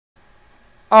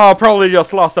Oh, probably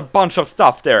just lost a bunch of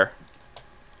stuff there.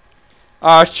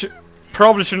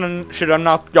 Probably should have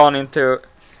not gone into.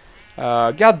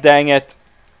 God dang it!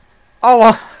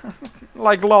 I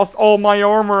like lost all my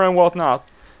armor and whatnot,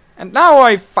 and now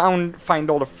I find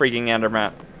all the freaking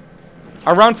Enderman.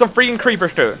 Around some freaking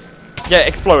creepers too. Yeah,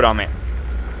 explode on me.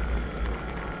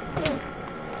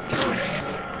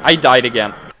 I died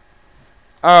again.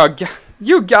 Oh,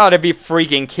 you gotta be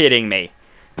freaking kidding me.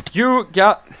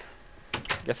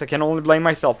 Guess I can only blame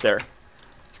myself there.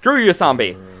 Screw you,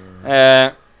 zombie.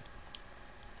 I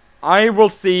will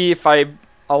see if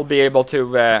I'll be able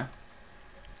to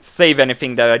save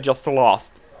anything that I just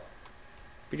lost.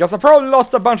 Because I probably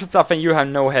lost a bunch of stuff and you have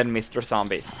no head, Mr.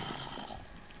 Zombie.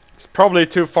 It's probably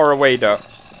too far away though.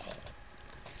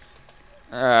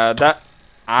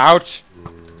 Ouch.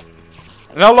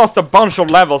 And I lost a bunch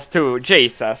of levels too,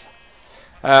 Jesus.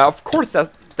 Of course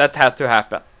that had to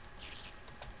happen.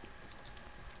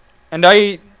 And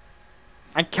I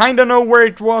kinda know where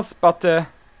it was, but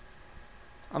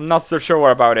I'm not so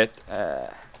sure about it.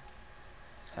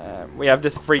 We have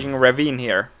this freaking ravine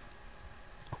here.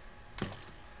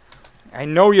 I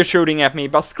know you're shooting at me,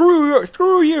 but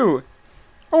screw you!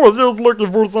 I was just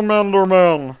looking for some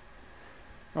Enderman.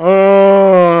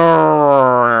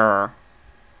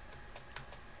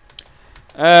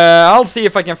 I'll see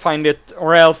if I can find it,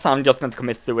 or else I'm just going to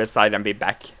commit suicide and be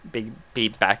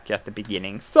back at the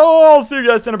beginning. So I'll see you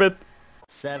guys in a bit.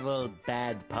 Several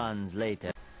bad puns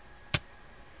later.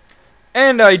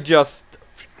 And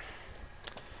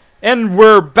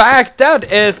we're back.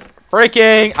 That is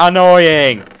freaking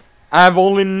annoying. I have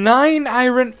only 9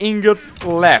 iron ingots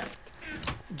left.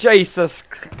 Jesus,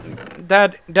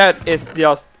 that is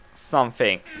just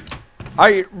something.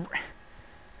 I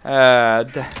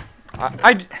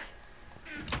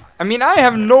mean, I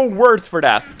have no words for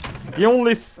that.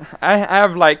 I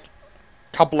have like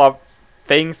a couple of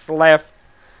things left,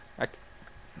 like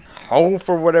hope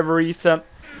for whatever reason.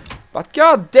 But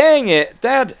god dang it,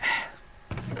 that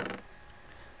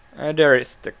there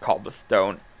is the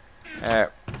cobblestone.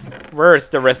 Where is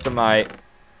the rest of my?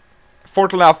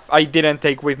 Fortunately enough, I didn't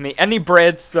take with me any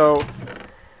bread, so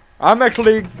I'm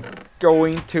actually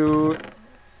going to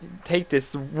take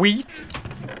this wheat.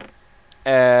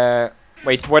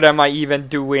 Wait, what am I even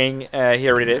doing?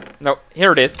 Here it is. No,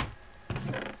 here it is.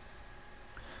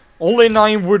 Only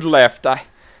 9 wood left. I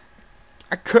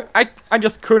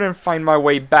just couldn't find my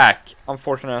way back,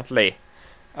 unfortunately.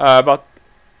 But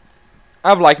I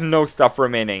have like no stuff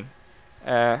remaining.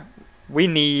 We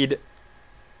need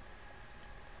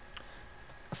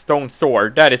a stone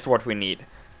sword. That is what we need.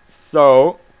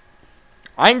 So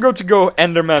I'm going to go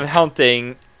Enderman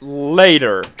hunting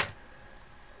later.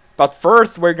 But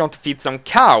first we're going to feed some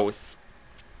cows.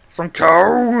 Some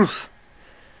cows.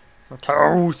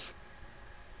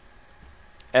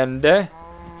 And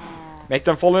make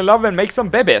them fall in love and make some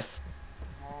babies.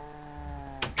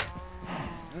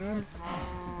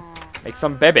 Make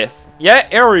some babies. Yeah,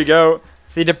 here we go.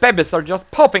 See, the babies are just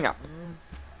popping up.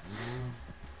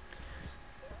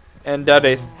 And that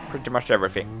is pretty much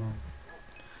everything.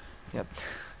 Yep.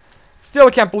 Still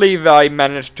can't believe I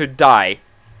managed to die.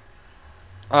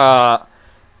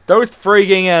 Those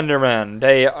freaking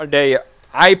Endermen,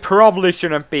 I probably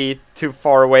shouldn't be too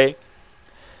far away.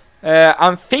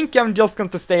 I think I'm just going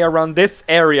to stay around this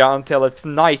area until it's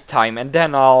nighttime, and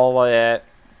then I'll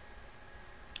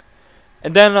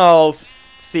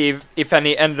see if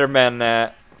any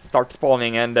Endermen start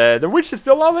spawning. And the witch is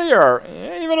still not here,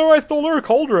 even though I stole her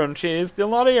cauldron. She is still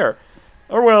not here.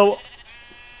 Or well,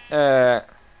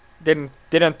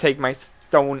 didn't take my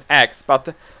stone axe,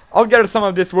 but I'll get some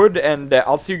of this wood, and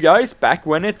I'll see you guys back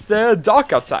when it's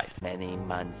dark outside. Many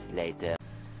months later.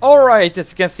 Alright,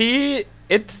 as you can see,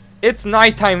 it's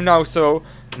nighttime now, so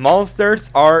monsters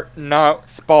are now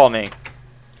spawning.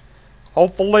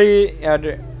 Hopefully,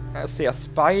 I see a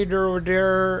spider over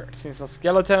there, I see some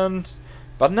skeletons,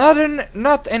 but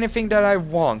not anything that I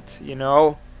want, you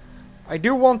know. I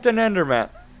do want an Enderman.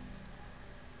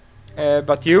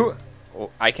 But you, oh,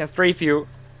 I can strafe you.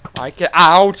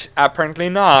 Ouch! Apparently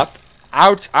not.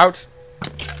 Ouch! Ouch!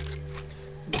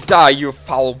 Die, you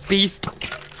foul beast!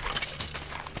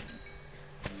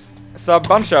 So a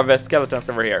bunch of skeletons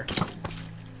over here.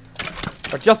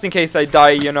 But just in case I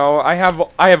die, you know, I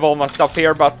have all my stuff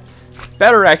here, but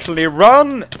better actually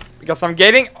run because I'm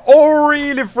getting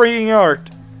really freaking hurt.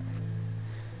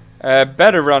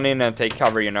 Better run in and take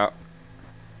cover, you know.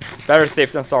 Better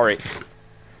safe than sorry.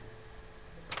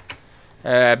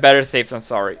 Better safe than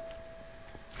sorry.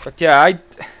 But yeah, I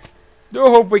do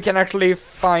hope we can actually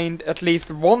find at least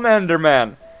one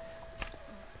Enderman.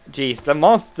 Jeez, the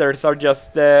monsters are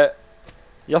just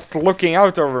Just looking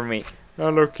out over me. They're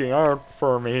looking out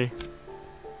for me.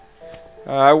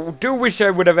 I do wish I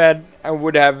would have a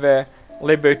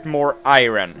little bit more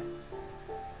iron.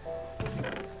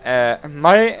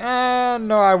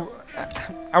 No,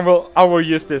 I will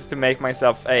use this to make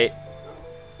myself a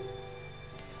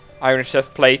iron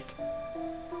chest plate.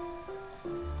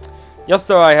 Just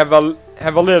so I have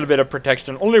a little bit of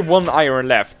protection. Only one iron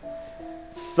left.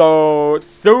 So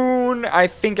soon I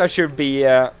think I should be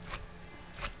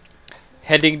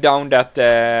heading down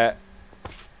the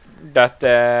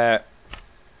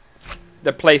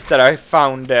place that I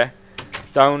found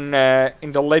down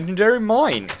in the legendary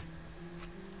mine.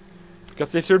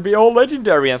 Because it should be all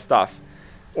legendary and stuff.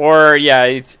 Or yeah,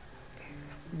 it's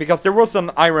because there was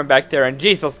an iron back there, and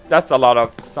Jesus, that's a lot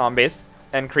of zombies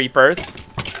and creepers.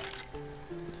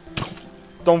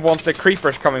 Don't want the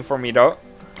creepers coming for me though.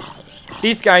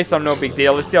 These guys are no big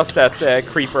deal. It's just that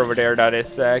creeper over there that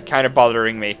is kind of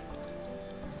bothering me.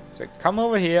 So come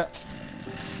over here.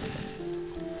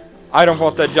 I don't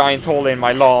want a giant hole in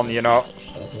my lawn, you know.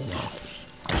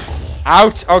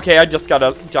 Ouch! Okay, I just got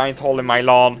a giant hole in my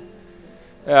lawn.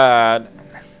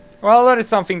 Well, that is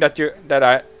something that you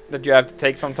have to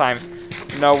take sometimes.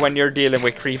 You know, when you're dealing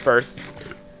with creepers.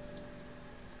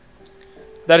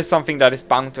 That is something that is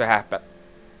bound to happen.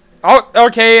 Oh,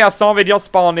 okay, a zombie just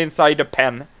spawned inside the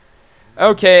pen.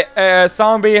 Okay,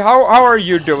 zombie, how are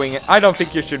you doing? I don't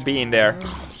think you should be in there.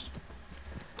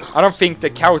 I don't think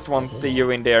the cows want you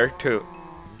in there too.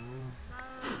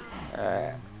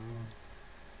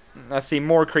 I see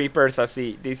more creepers. I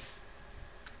see these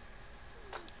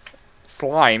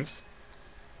slimes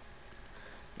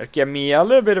that give me a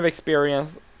little bit of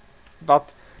experience,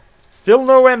 but still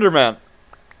no Enderman.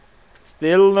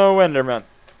 Still no Enderman.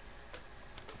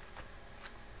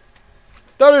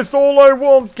 That is all I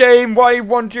want, game. Why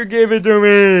won't you give it to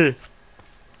me?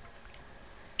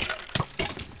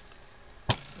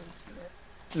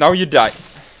 Now you die.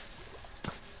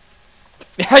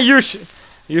 Yeah, you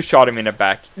shot him in the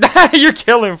back. You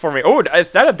killed him for me. Oh,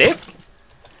 is that a disc?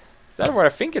 Is that what I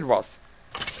think it was?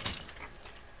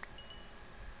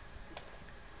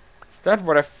 Is that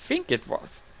what I think it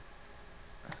was?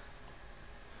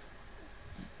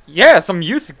 Yeah, some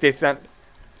music discs and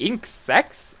ink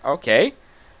sacks. Okay.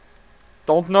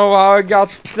 Don't know how I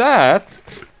got that.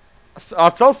 I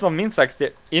saw some ink sacks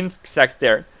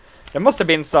there. There must have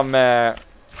been some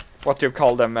what do you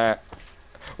call them?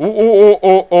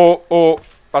 Oh.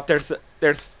 But there's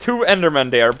two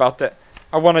Endermen there, but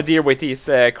I want to deal with these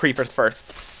creepers first.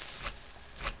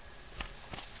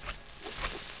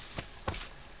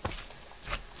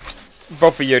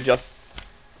 Both of you just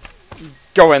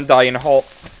go and die in a hole.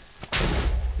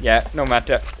 Yeah, no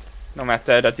matter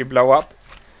that you blow up.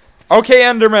 Okay,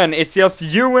 Enderman, it's just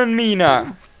you and me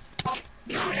now.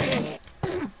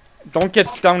 Don't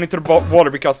get down into the water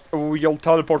because you'll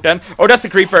teleport then. Oh, that's a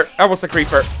creeper. That was a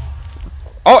creeper.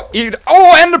 Oh,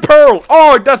 Ender Pearl.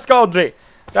 Oh, that's godly.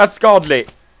 That's godly.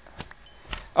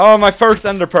 Oh, my first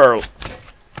Ender Pearl.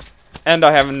 And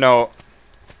I have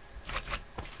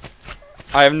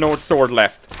no sword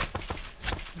left.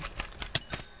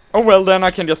 Oh, well, then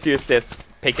I can just use this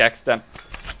pickaxe then.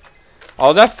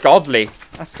 Oh, that's godly.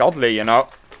 That's godly, you know.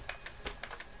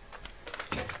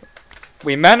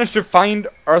 We managed to find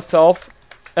ourselves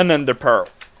an Ender Pearl.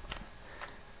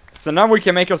 So now we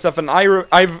can make ourselves an Eye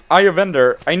of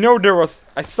Ender. I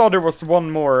saw there was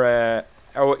one more.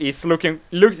 Oh, he's looking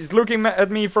at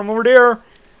me from over there.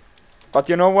 But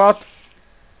you know what?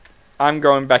 I'm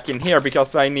going back in here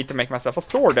because I need to make myself a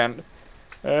sword and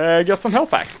get some health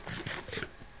back.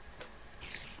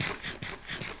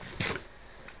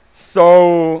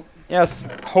 So yes,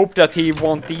 hope that he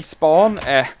won't despawn.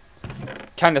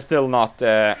 Kind of still not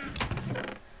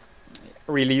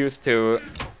really used to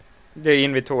the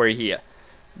inventory here,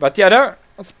 but yeah, that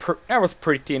was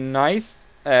pretty nice.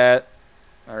 There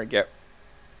we go.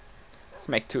 Let's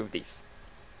make 2 of these.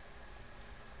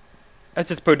 Let's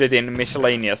just put it in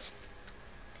miscellaneous.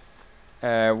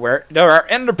 Where there are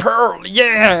Ender Pearl,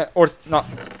 yeah, or it's not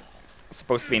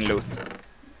supposed to be in loot.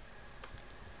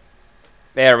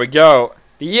 There we go.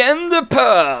 The Ender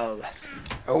Pearl.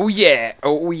 Oh yeah,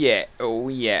 oh yeah, oh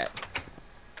yeah.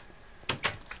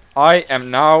 I am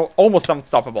now almost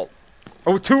unstoppable.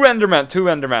 Oh, 2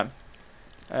 Endermen.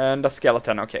 And a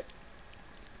skeleton, okay.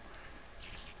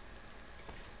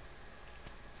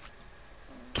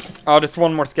 Oh, there's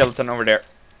one more skeleton over there.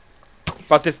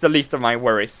 But it's the least of my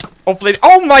worries. Hopefully,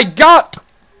 oh my god!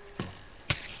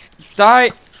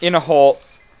 Die in a hole.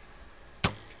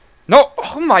 No,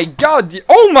 oh my god,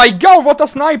 what a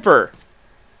sniper!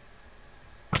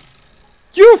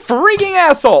 You freaking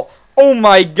asshole! Oh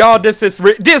my god, this is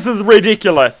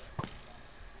ridiculous.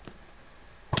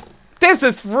 This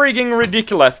is freaking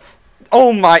ridiculous.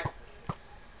 Oh my.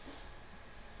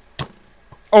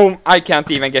 Oh, I can't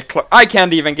even get close. I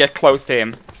can't even get close to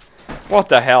him. What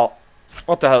the hell?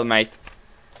 What the hell, mate?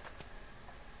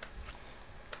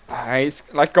 He's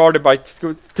like guarded by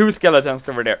two skeletons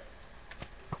over there.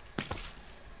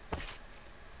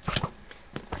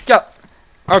 God.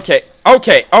 Okay,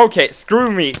 okay, okay.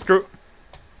 Screw me. Screw.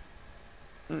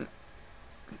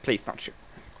 Please don't shoot.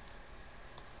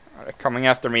 Oh, they're coming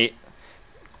after me.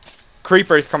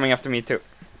 Creeper is coming after me too.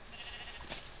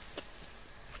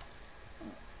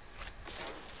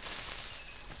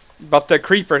 But the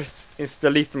creepers is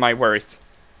the least of my worries.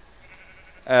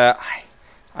 I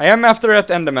am after that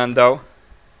Enderman though.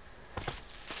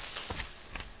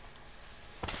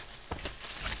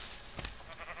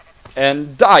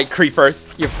 And die, creepers!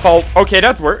 You fall. Okay,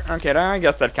 that works. Okay, I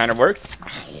guess that kind of works.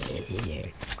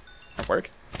 That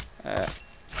works.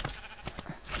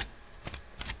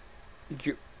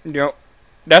 You know,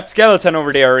 that skeleton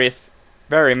over there is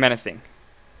very menacing.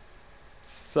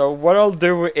 So what I'll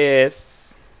do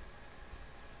is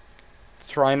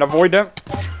try and avoid them.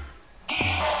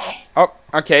 Oh,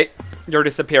 okay. You're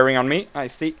disappearing on me. I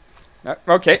see.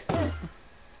 Okay.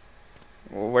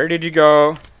 Where did you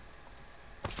go?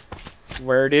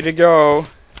 Where did it go?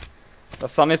 The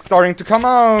sun is starting to come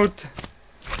out.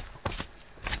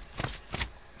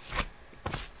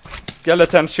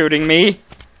 Skeleton shooting me.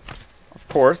 Of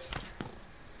course.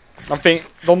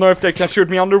 Don't know if they can shoot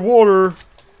me underwater.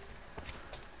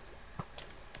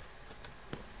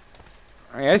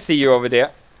 I see you over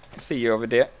there. I see you over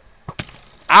there.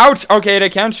 Ouch! Okay, they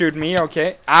can shoot me.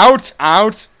 Okay. Ouch!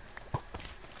 Ouch!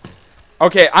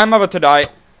 Okay, I'm about to die.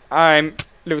 I'm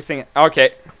losing.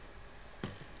 Okay.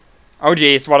 Oh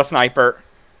jeez, what a sniper.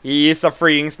 He is a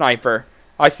freaking sniper.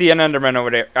 I see an Enderman over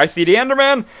there. I see the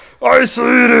Enderman! I see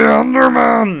the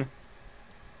Enderman!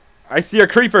 I see a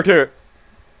creeper too.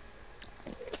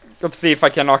 Let's see if I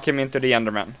can knock him into the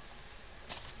Enderman.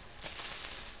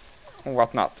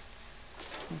 What not.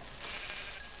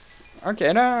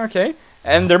 Okay, no, okay.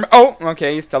 Enderman. Oh,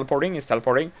 okay, he's teleporting, he's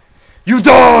teleporting. You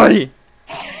die!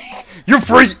 You're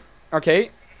free!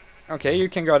 Okay. Okay, you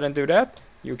can go ahead and do that.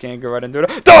 You can go ahead and do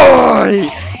that.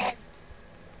 Die!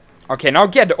 Okay, now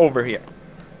get over here.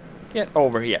 Get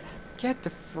over here. Get the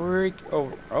freak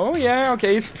over. Oh, yeah,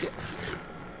 okay.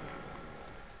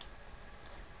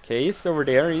 Okay, he's over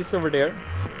there. He's over there.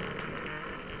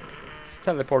 He's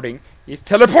teleporting. He's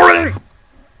teleporting!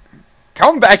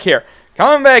 Come back here.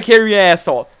 Come back here, you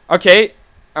asshole. Okay.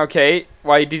 Okay.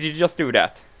 Why did you just do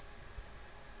that?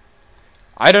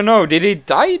 I don't know. Did he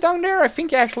die down there? I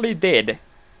think he actually did.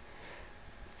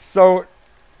 So,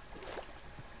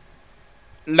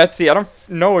 let's see. I don't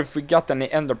know if we got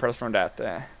any ender pearls from that.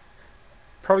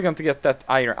 Probably going to get that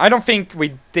iron. I don't think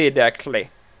we did actually.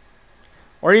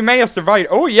 Or he may have survived.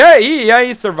 Oh yeah,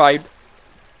 he survived.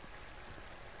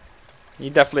 He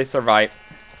definitely survived.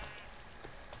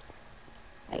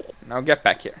 Now get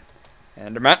back here.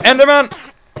 Enderman, Enderman!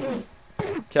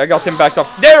 Okay, I got him backed up.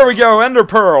 There we go, ender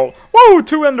pearl. Whoa,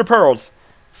 2 ender pearls.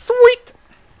 Sweet.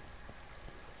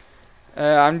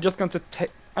 I'm just going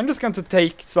to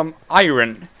take some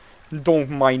iron. Don't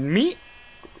mind me.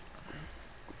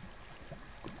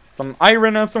 Some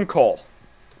iron and some coal.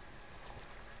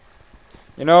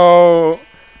 You know,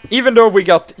 even though we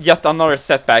got yet another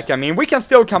setback, I mean, we can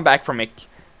still come back from it.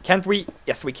 Can't we?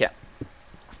 Yes, we can.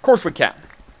 Of course we can.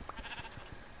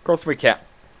 Of course we can.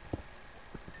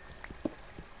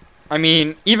 I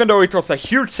mean, even though it was a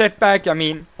huge setback, I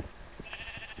mean,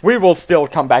 we will still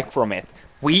come back from it.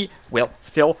 We will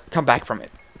still come back from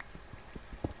it.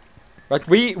 But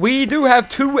we do have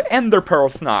 2 ender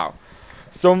pearls now.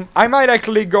 So I might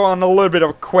actually go on a little bit of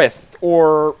a quest.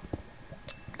 Or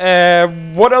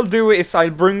what I'll do is I'll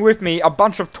bring with me a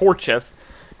bunch of torches.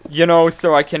 You know,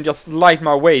 so I can just light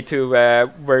my way to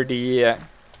where the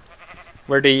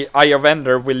Eye of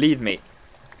Ender will lead me.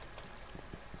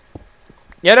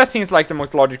 Yeah, that seems like the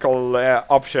most logical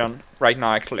option right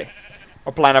now, actually.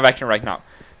 Or plan of action right now.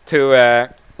 To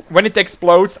when it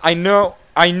explodes, I know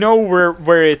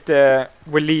where it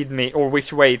will lead me, or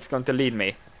which way it's going to lead me.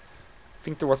 I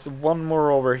think there was one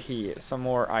more over here, some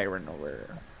more iron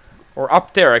over, or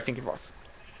up there, I think it was.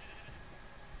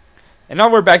 And now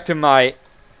we're back to my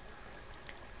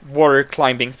water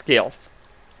climbing skills.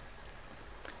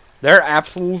 They're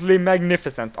absolutely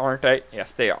magnificent, aren't they?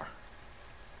 Yes, they are.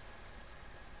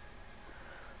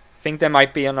 Think they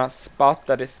might be in a spot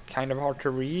that is kind of hard to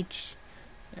reach.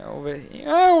 Yeah,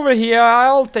 over here,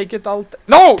 I'll take it.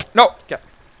 No! No! God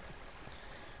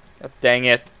dang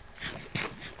it.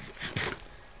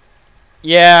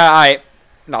 Yeah,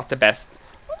 not the best.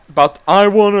 But I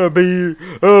wanna be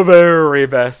a very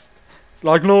best. It's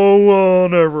like no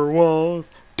one ever was.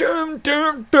 Dum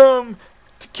dum dum.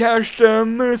 To catch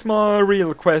them is my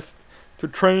real quest. To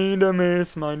train them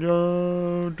is my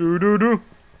job. Do do do.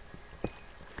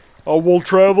 I will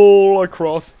travel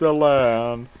across the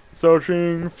land,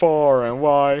 searching far and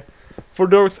wide for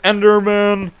those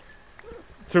Endermen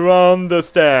to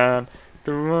understand.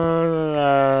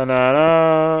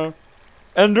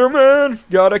 Enderman,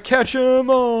 gotta catch 'em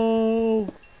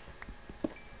all.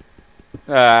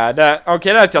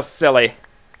 Okay, that's just silly.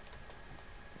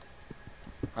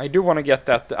 I do want to get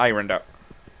that iron though,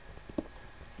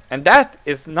 and that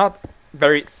is not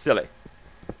very silly.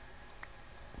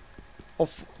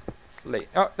 Hopefully,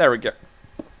 oh, there we go.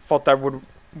 Thought that one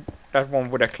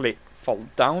would actually fall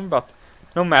down, but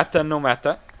no matter, no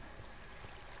matter.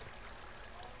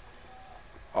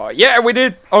 Oh yeah, we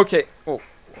did. Okay. Oh,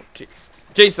 Jesus,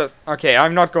 Jesus. Okay,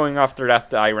 I'm not going after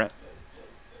that iron.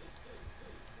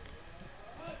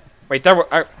 Wait, that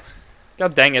was.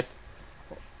 God dang it.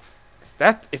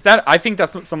 Is that? I think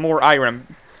that's some more iron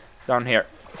down here.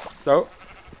 So.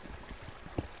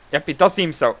 Yep, it does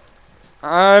seem so.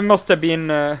 I must have been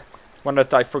one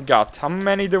that I forgot. How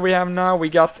many do we have now? We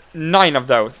got 9 of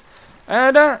those.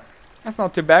 And that's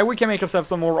not too bad. We can make ourselves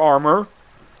some more armor.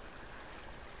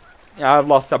 Yeah, I've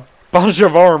lost a bunch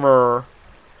of armor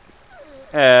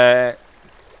in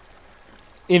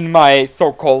my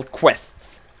so-called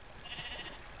quests.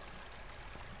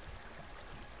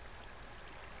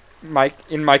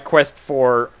 In my quest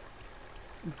for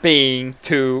being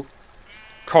too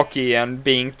cocky and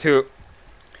being too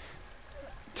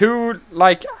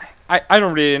like I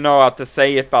don't really know how to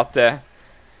say it, but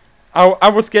I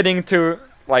was getting to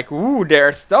like, ooh,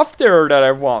 there's stuff there that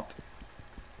I want.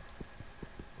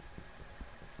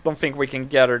 Don't think we can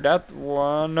gather that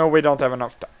one. No, we don't have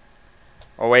enough time.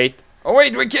 Oh wait,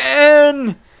 we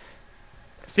can.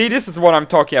 See, this is what I'm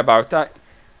talking about.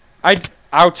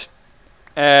 Ouch.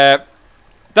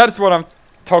 That's what I'm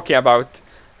talking about.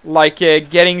 Like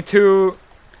getting to.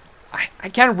 I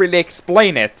can't really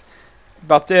explain it,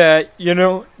 but you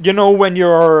know when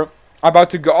you're about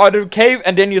to go out of the cave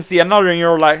and then you see another and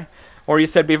you're like, or you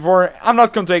said before, I'm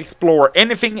not going to explore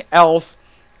anything else.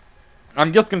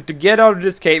 I'm just going to get out of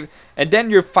this cave, and then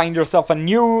you find yourself a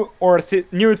new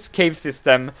cave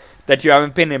system that you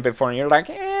haven't been in before, and you're like,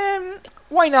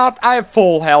 why not? I have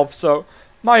full health, so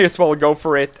might as well go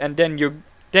for it. And then you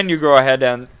go ahead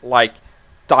and like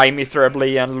die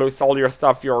miserably and lose all your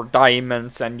stuff, your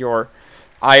diamonds and your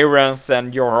irons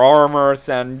and your armors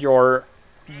and your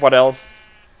whatnot.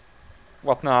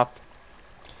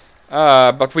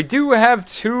 But we do have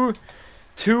two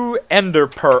ender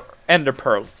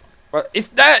pearls. What is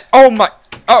that? Oh my!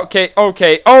 Okay.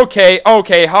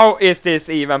 How is this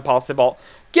even possible?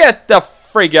 Get the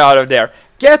frig out of there!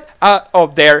 Get out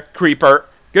of there, creeper!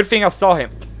 Good thing I saw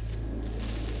him.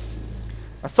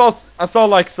 I saw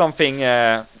like something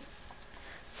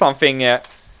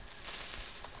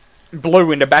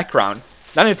blue in the background.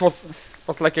 Then it was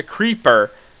like a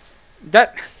creeper.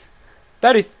 That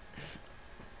is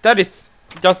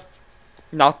just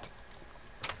not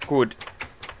good.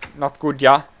 Not good,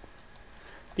 yeah.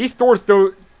 These doors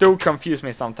do confuse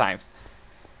me sometimes.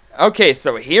 Okay,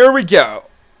 so here we go.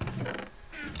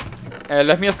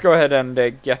 Let me just go ahead and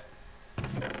get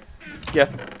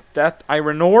that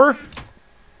iron ore.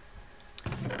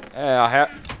 I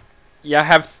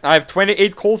have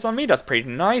 28 coals on me. That's pretty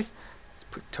nice.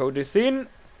 Let's throw this in.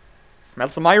 Smell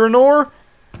some iron ore.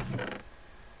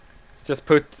 Let's just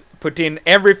put in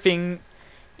everything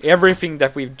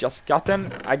that we've just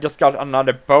gotten. I just got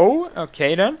another bow.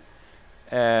 Okay then.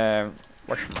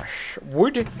 Where's my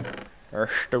wood? There's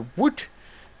the wood.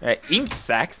 Ink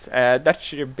sacks. That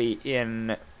should be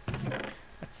in.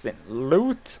 That's in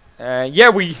loot. Yeah,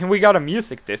 we got a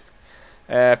music disc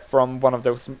from one of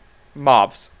those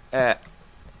mobs.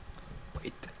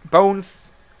 Wait,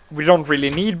 bones. We don't really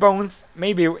need bones.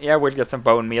 Maybe yeah, we'll get some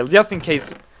bone meal just in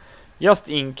case. Just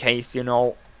in case, you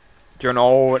know,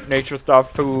 nature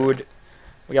stuff, food.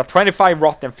 We got 25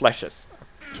 rotten fleshes.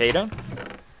 Okay then.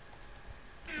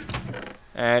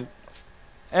 And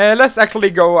let's actually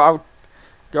go out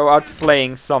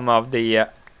slaying some of the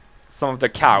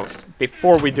cows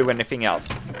before we do anything else.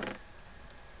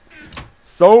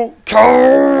 So cows.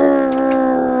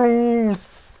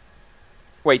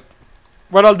 Wait,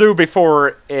 what I'll do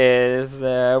before is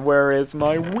where is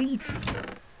my wheat?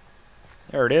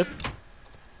 There it is.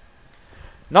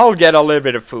 Now I'll get a little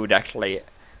bit of food actually,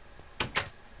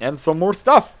 and some more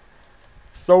stuff.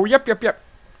 So yep.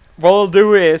 What I'll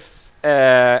do is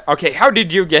Okay, how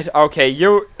did you get... Okay,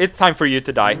 it's time for you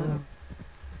to die.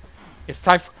 It's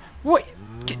time for... What?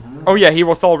 Oh yeah, he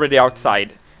was already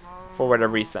outside. For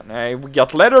whatever reason. We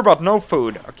got leather, but no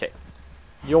food. Okay.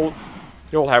 You'll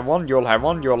have one, you'll have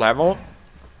one, you'll have one.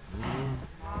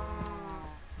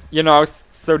 You know,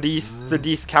 so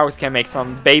these cows can make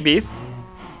some babies.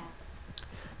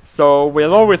 So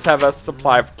we'll always have a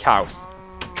supply of cows.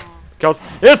 Because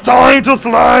it's time to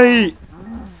slay!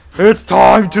 It's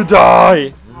time to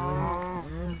die!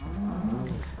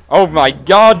 Oh my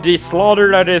god, the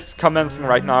slaughter that is commencing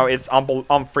right now is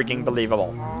unfreaking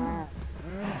believable.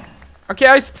 Okay,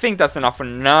 I think that's enough for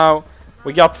now.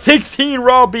 We got 16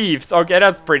 raw beefs. Okay,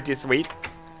 that's pretty sweet.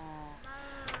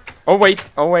 Oh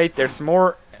wait, there's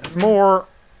more. There's more.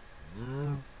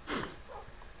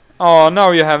 Oh, now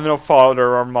you have no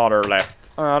father or mother left.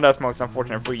 That's most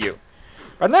unfortunate for you.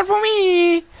 But not for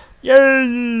me!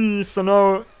 Yay! So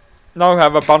now I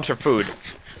have a bunch of food.